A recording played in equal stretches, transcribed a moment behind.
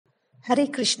Hare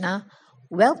Krishna,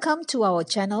 welcome to our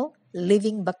channel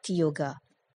Living Bhakti Yoga.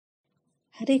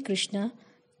 Hare Krishna,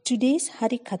 today's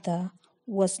Harikatha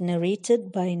was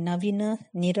narrated by Navina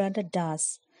Nirada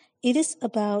Das. It is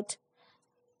about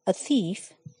a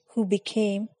thief who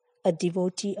became a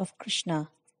devotee of Krishna.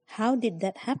 How did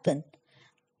that happen?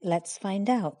 Let's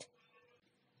find out.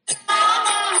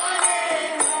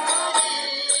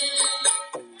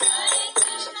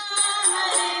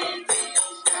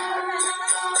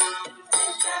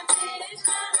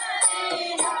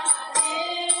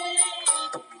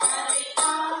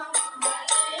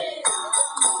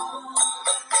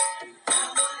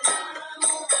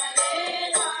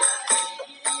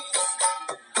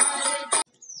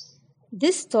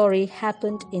 This story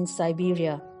happened in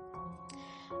Siberia.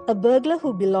 A burglar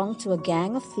who belonged to a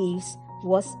gang of thieves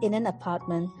was in an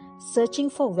apartment searching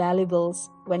for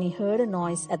valuables when he heard a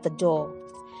noise at the door.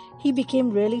 He became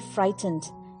really frightened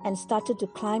and started to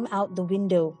climb out the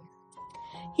window.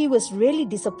 He was really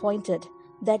disappointed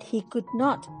that he could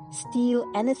not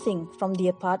steal anything from the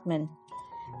apartment.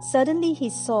 Suddenly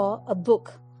he saw a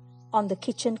book on the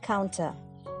kitchen counter.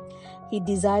 He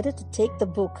decided to take the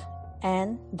book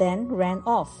and then ran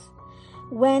off.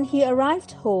 When he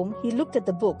arrived home, he looked at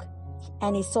the book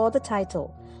and he saw the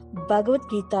title,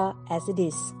 Bhagavad-gita as it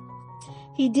is.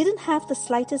 He didn't have the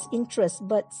slightest interest,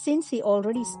 but since he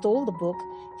already stole the book,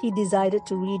 he decided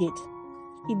to read it.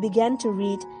 He began to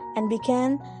read and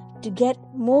began to get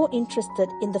more interested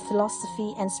in the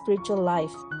philosophy and spiritual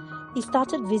life. He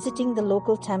started visiting the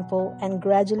local temple and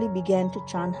gradually began to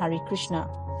chant Hare Krishna.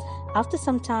 After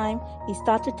some time, he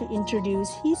started to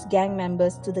introduce his gang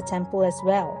members to the temple as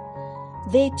well.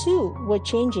 They too were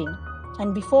changing,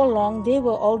 and before long they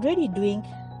were already doing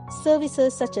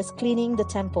services such as cleaning the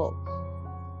temple.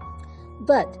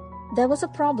 But there was a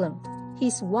problem.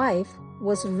 His wife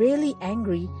was really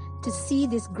angry to see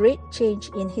this great change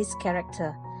in his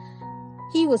character.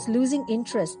 He was losing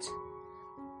interest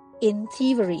in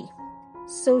thievery,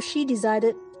 so she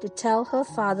decided to tell her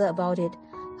father about it.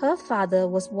 Her father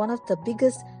was one of the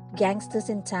biggest gangsters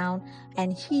in town,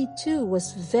 and he too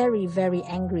was very, very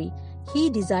angry.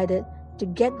 He decided to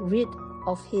get rid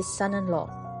of his son-in-law.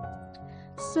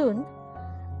 Soon,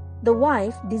 the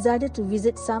wife decided to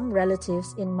visit some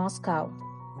relatives in Moscow.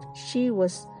 She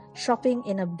was shopping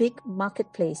in a big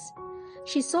marketplace.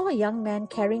 She saw a young man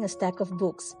carrying a stack of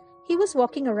books. He was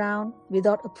walking around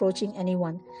without approaching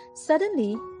anyone.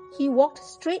 Suddenly, he walked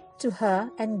straight to her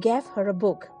and gave her a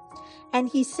book. And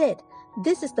he said,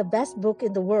 "This is the best book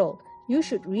in the world. You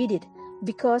should read it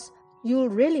because you'll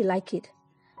really like it."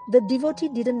 The devotee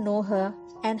didn't know her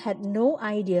and had no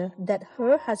idea that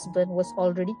her husband was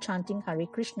already chanting Hare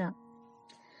Krishna.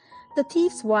 The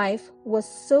thief's wife was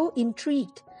so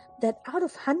intrigued that out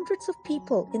of hundreds of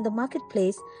people in the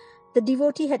marketplace, the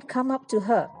devotee had come up to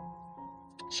her.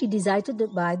 She decided to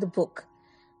buy the book.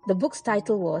 The book's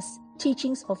title was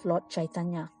Teachings of Lord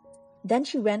Chaitanya. Then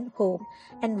she went home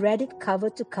and read it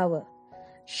cover to cover.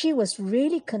 She was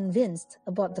really convinced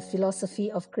about the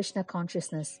philosophy of Krishna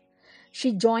consciousness.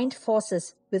 She joined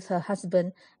forces with her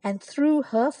husband and threw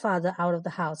her father out of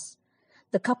the house.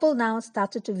 The couple now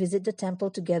started to visit the temple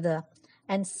together,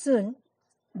 and soon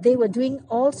they were doing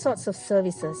all sorts of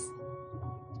services.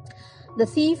 The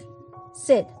thief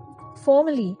said,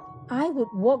 "Formerly, I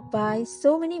would walk by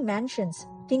so many mansions,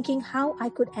 thinking how I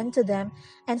could enter them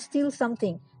and steal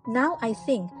something. Now I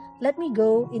think, let me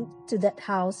go into that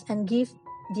house and give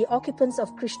the occupants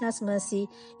of Krishna's mercy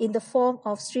in the form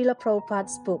of Srila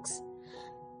Prabhupada's books."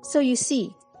 So you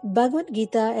see,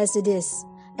 Bhagavad-gita as it is,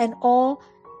 and all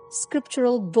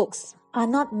scriptural books are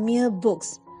not mere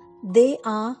books. They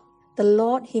are the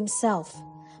Lord Himself.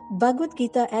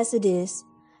 Bhagavad-gita as it is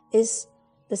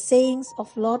the sayings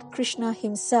of Lord Krishna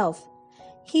Himself.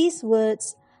 His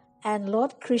words and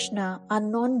Lord Krishna are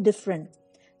non-different.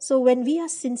 So when we are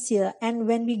sincere and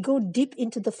when we go deep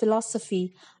into the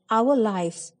philosophy, our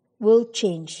lives will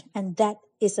change, and that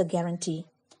is a guarantee.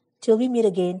 Till we meet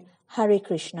again, Hare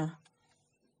Krishna.